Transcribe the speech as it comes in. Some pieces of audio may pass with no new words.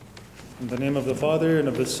In the name of the Father, and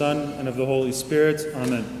of the Son, and of the Holy Spirit.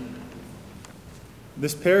 Amen.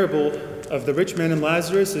 This parable of the rich man and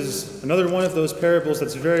Lazarus is another one of those parables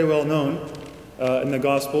that's very well known in the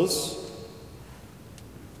Gospels.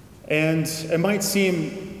 And it might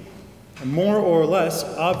seem more or less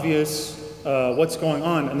obvious what's going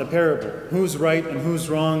on in the parable, who's right and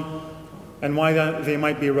who's wrong, and why they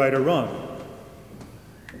might be right or wrong.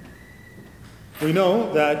 We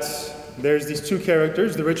know that there's these two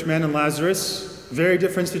characters, the rich man and Lazarus, very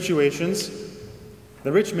different situations.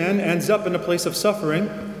 The rich man ends up in a place of suffering,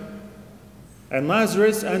 and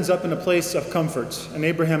Lazarus ends up in a place of comfort, in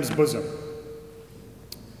Abraham's bosom.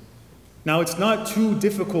 Now, it's not too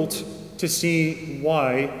difficult to see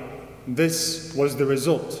why this was the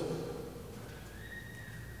result.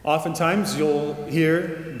 Oftentimes, you'll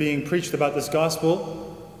hear being preached about this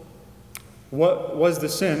gospel, what was the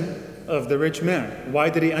sin of the rich man? Why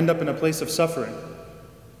did he end up in a place of suffering?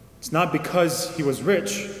 It's not because he was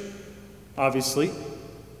rich, obviously.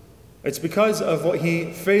 It's because of what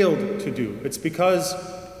he failed to do. It's because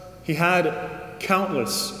he had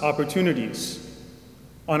countless opportunities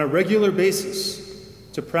on a regular basis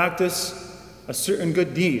to practice a certain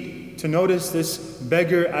good deed, to notice this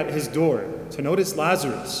beggar at his door, to notice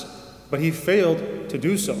Lazarus, but he failed to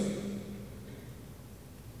do so.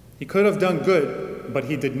 He could have done good, but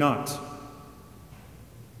he did not.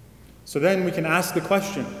 So then we can ask the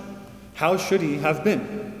question, how should he have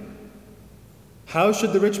been? How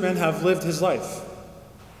should the rich man have lived his life?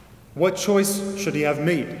 What choice should he have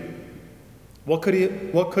made? What could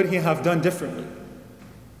he have done differently?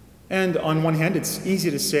 And on one hand, it's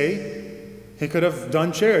easy to say he could have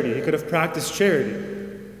done charity. He could have practiced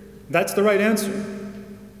charity. That's the right answer.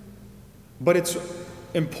 But it's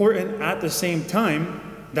important at the same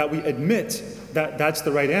time that we admit that that's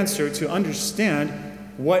the right answer, to understand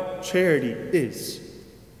what charity is.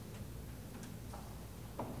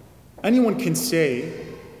 Anyone can say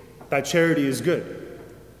that charity is good.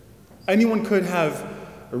 Anyone could have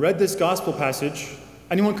read this gospel passage,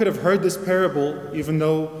 anyone could have heard this parable, even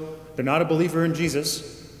though they're not a believer in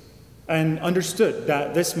Jesus, and understood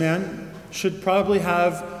that this man should probably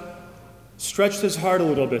have stretched his heart a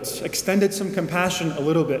little bit, extended some compassion a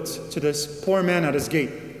little bit to this poor man at his gate.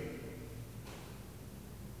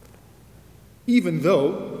 Even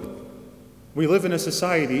though we live in a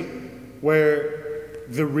society where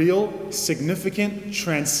the real, significant,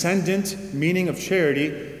 transcendent meaning of charity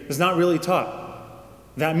is not really taught.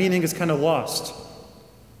 That meaning is kind of lost.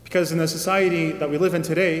 Because in the society that we live in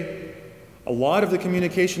today, a lot of the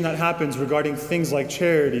communication that happens regarding things like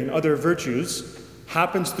charity and other virtues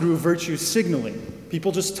happens through virtue signaling.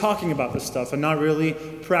 People just talking about this stuff and not really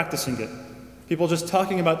practicing it. People just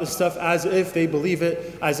talking about this stuff as if they believe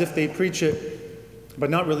it, as if they preach it, but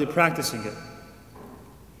not really practicing it.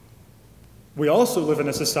 We also live in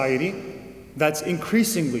a society that's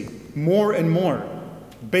increasingly, more and more,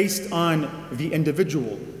 based on the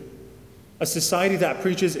individual. A society that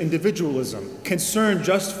preaches individualism, concern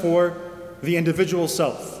just for the individual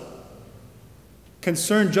self.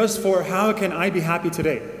 Concern just for how can I be happy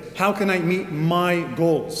today? How can I meet my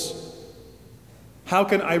goals? How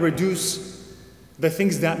can I reduce the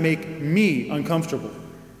things that make me uncomfortable?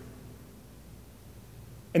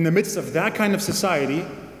 In the midst of that kind of society,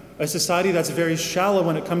 a society that's very shallow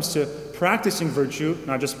when it comes to practicing virtue,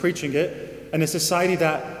 not just preaching it, and a society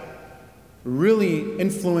that really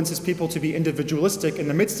influences people to be individualistic, in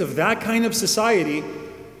the midst of that kind of society,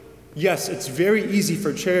 yes, it's very easy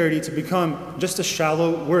for charity to become just a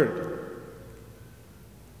shallow word.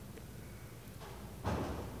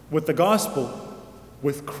 With the gospel,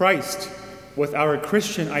 with Christ, with our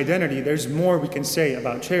Christian identity, there's more we can say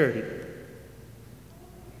about charity.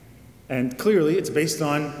 And clearly, it's based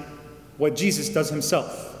on what Jesus does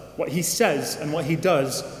himself, what he says and what he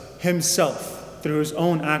does himself through his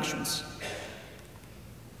own actions.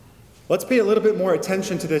 Let's pay a little bit more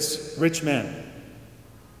attention to this rich man.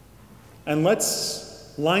 And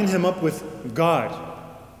let's line him up with God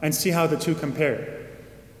and see how the two compare.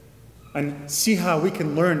 And see how we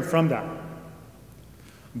can learn from that.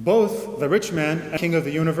 Both the rich man and King of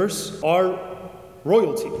the universe are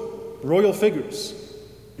royalty, royal figures.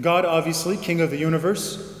 God, obviously, King of the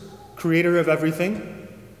universe, creator of everything.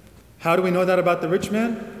 How do we know that about the rich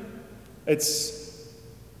man? It's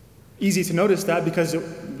easy to notice that because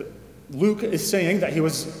Luke is saying that he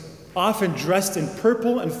was often dressed in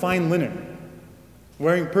purple and fine linen.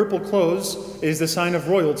 Wearing purple clothes is the sign of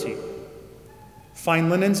royalty. Fine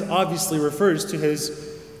linens obviously refers to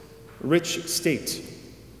his rich state.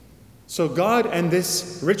 So God and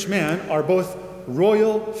this rich man are both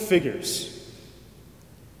royal figures.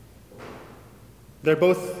 They're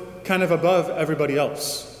both kind of above everybody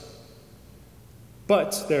else.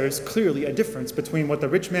 But there is clearly a difference between what the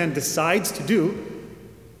rich man decides to do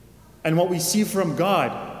and what we see from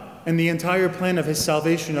God and the entire plan of his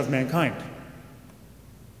salvation of mankind.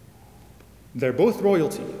 They're both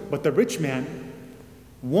royalty, but the rich man,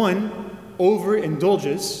 one,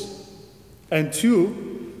 overindulges, and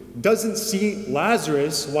two, doesn't see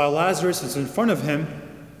Lazarus while Lazarus is in front of him.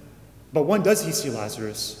 But when does he see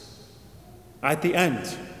Lazarus? At the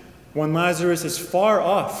end, when Lazarus is far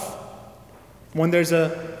off, when there's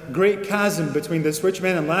a great chasm between this rich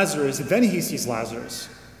man and Lazarus, then he sees Lazarus.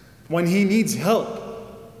 When he needs help,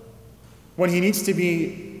 when he needs to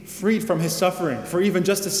be freed from his suffering for even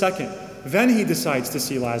just a second, then he decides to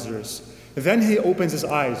see Lazarus. Then he opens his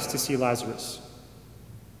eyes to see Lazarus.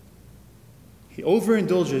 He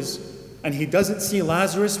overindulges, and he doesn't see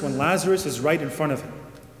Lazarus when Lazarus is right in front of him.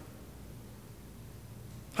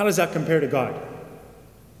 How does that compare to God?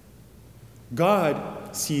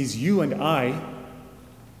 God sees you and I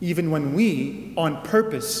even when we, on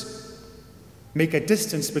purpose, make a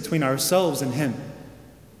distance between ourselves and him.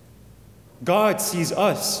 God sees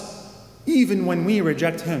us even when we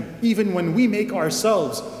reject him, even when we make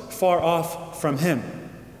ourselves far off from him.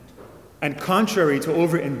 And contrary to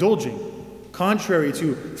overindulging, contrary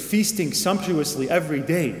to feasting sumptuously every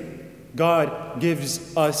day, God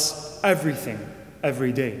gives us everything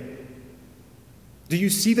every day. Do you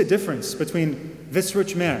see the difference between this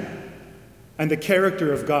rich man and the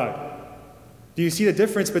character of God? Do you see the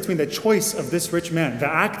difference between the choice of this rich man, the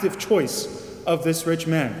active choice of this rich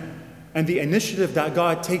man, and the initiative that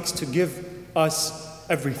God takes to give us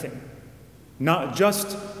everything? Not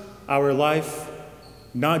just our life,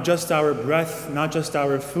 not just our breath, not just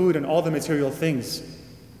our food and all the material things.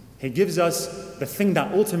 He gives us the thing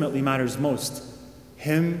that ultimately matters most,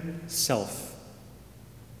 himself.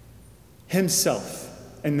 Himself,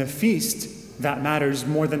 and the feast that matters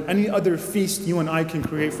more than any other feast you and I can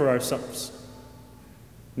create for ourselves.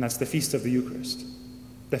 And that's the feast of the Eucharist,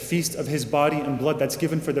 the feast of his body and blood that's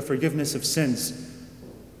given for the forgiveness of sins,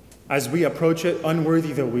 as we approach it,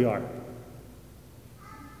 unworthy though we are.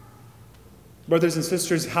 Brothers and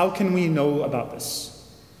sisters, how can we know about this?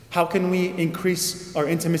 How can we increase our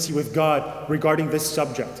intimacy with God regarding this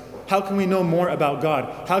subject? How can we know more about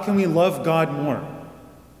God? How can we love God more?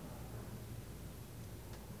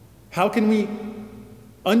 How can we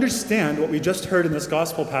understand what we just heard in this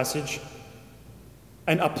gospel passage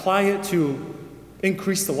and apply it to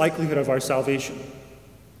increase the likelihood of our salvation?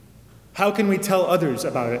 How can we tell others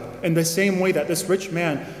about it in the same way that this rich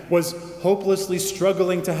man was hopelessly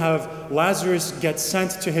struggling to have Lazarus get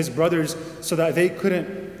sent to his brothers so that they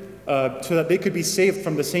could be saved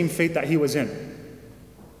from the same fate that he was in?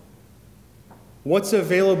 What's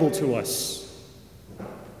available to us?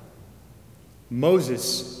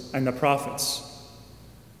 Moses and the prophets,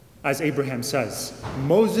 as Abraham says.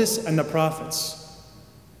 Moses and the prophets.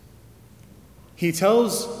 He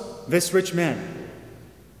tells this rich man,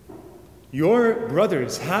 your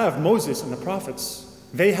brothers have Moses and the prophets.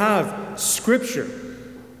 They have Scripture.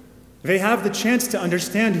 They have the chance to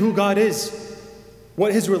understand who God is,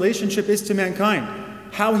 what his relationship is to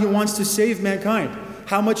mankind, how he wants to save mankind,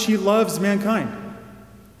 how much he loves mankind.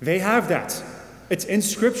 They have that. It's in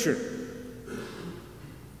Scripture.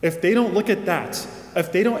 If they don't look at that,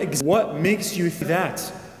 if they don't what makes you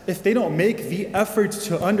that, if they don't make the effort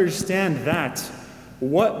to understand that,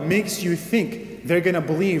 what makes you think they're going to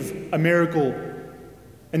believe a miracle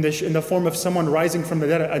in the form of someone rising from the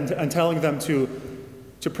dead and telling them to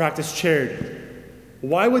practice charity?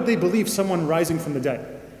 Why would they believe someone rising from the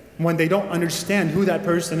dead when they don't understand who that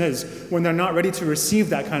person is, when they're not ready to receive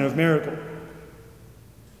that kind of miracle?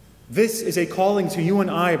 This is a calling to you and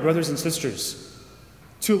I, brothers and sisters,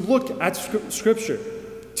 to look at Scripture,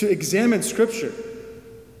 to examine Scripture,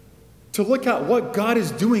 to look at what God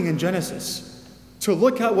is doing in Genesis, to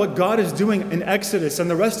look at what God is doing in Exodus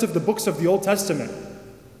and the rest of the books of the Old Testament.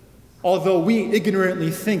 Although we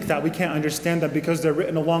ignorantly think that we can't understand them because they're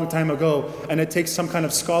written a long time ago and it takes some kind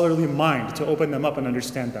of scholarly mind to open them up and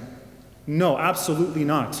understand them. No, absolutely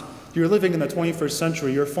not. You're living in the 21st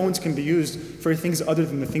century. Your phones can be used for things other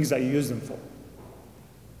than the things that you use them for.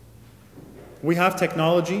 We have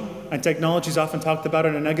technology, and technology is often talked about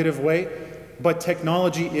in a negative way, but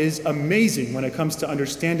technology is amazing when it comes to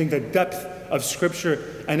understanding the depth of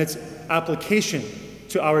Scripture and its application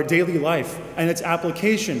to our daily life and its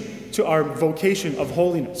application to our vocation of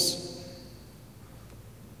holiness.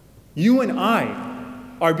 You and I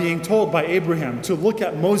are being told by Abraham to look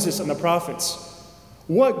at Moses and the prophets.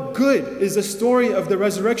 What good is the story of the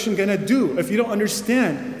resurrection going to do if you don't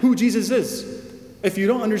understand who Jesus is? If you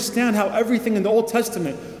don't understand how everything in the Old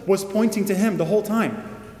Testament was pointing to him the whole time.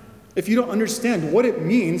 If you don't understand what it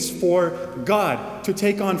means for God to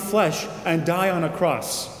take on flesh and die on a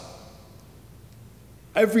cross,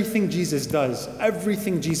 everything Jesus does,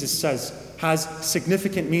 everything Jesus says has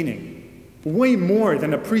significant meaning, way more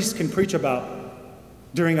than a priest can preach about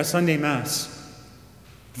during a Sunday Mass.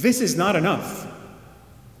 This is not enough.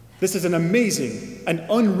 This is an amazing, an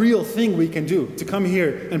unreal thing we can do, to come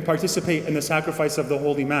here and participate in the sacrifice of the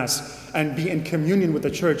Holy Mass and be in communion with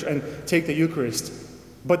the Church and take the Eucharist.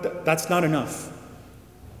 But that's not enough.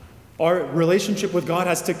 Our relationship with God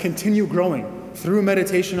has to continue growing through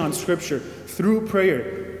meditation on Scripture, through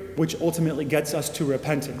prayer, which ultimately gets us to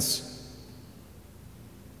repentance.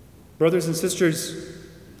 Brothers and sisters,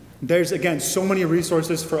 there's again so many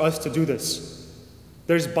resources for us to do this.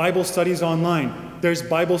 There's Bible studies online. There's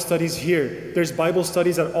Bible studies here. There's Bible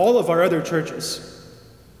studies at all of our other churches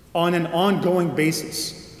on an ongoing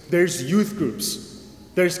basis. There's youth groups.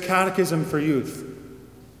 There's catechism for youth.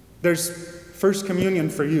 There's First Communion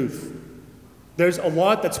for youth. There's a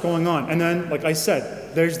lot that's going on. And then, like I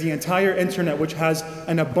said, there's the entire internet, which has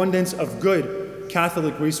an abundance of good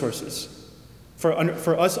Catholic resources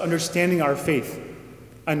for us understanding our faith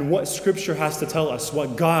and what Scripture has to tell us,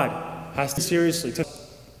 what God has to seriously.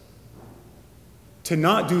 To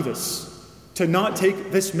not do this, to not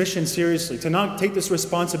take this mission seriously, to not take this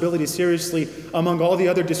responsibility seriously among all the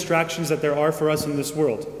other distractions that there are for us in this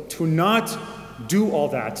world. To not do all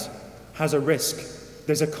that has a risk.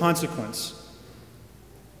 There's a consequence.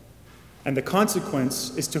 And the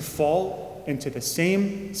consequence is to fall into the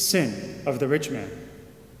same sin of the rich man.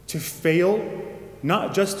 To fail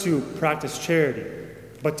not just to practice charity,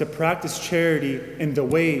 but to practice charity in the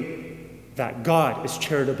way that God is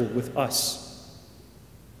charitable with us.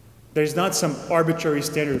 There's not some arbitrary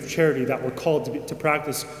standard of charity that we're called to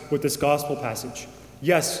practice with this gospel passage.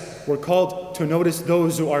 Yes, we're called to notice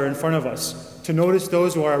those who are in front of us, to notice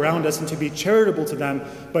those who are around us and to be charitable to them,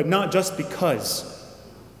 but not just because.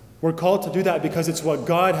 We're called to do that because it's what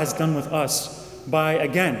God has done with us by,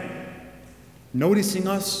 again, noticing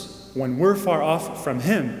us when we're far off from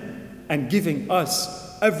Him and giving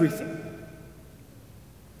us everything.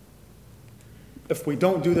 If we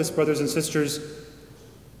don't do this, brothers and sisters,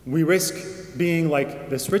 we risk being like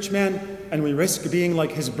this rich man, and we risk being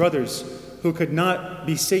like his brothers, who could not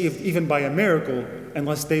be saved even by a miracle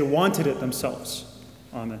unless they wanted it themselves.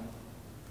 Amen.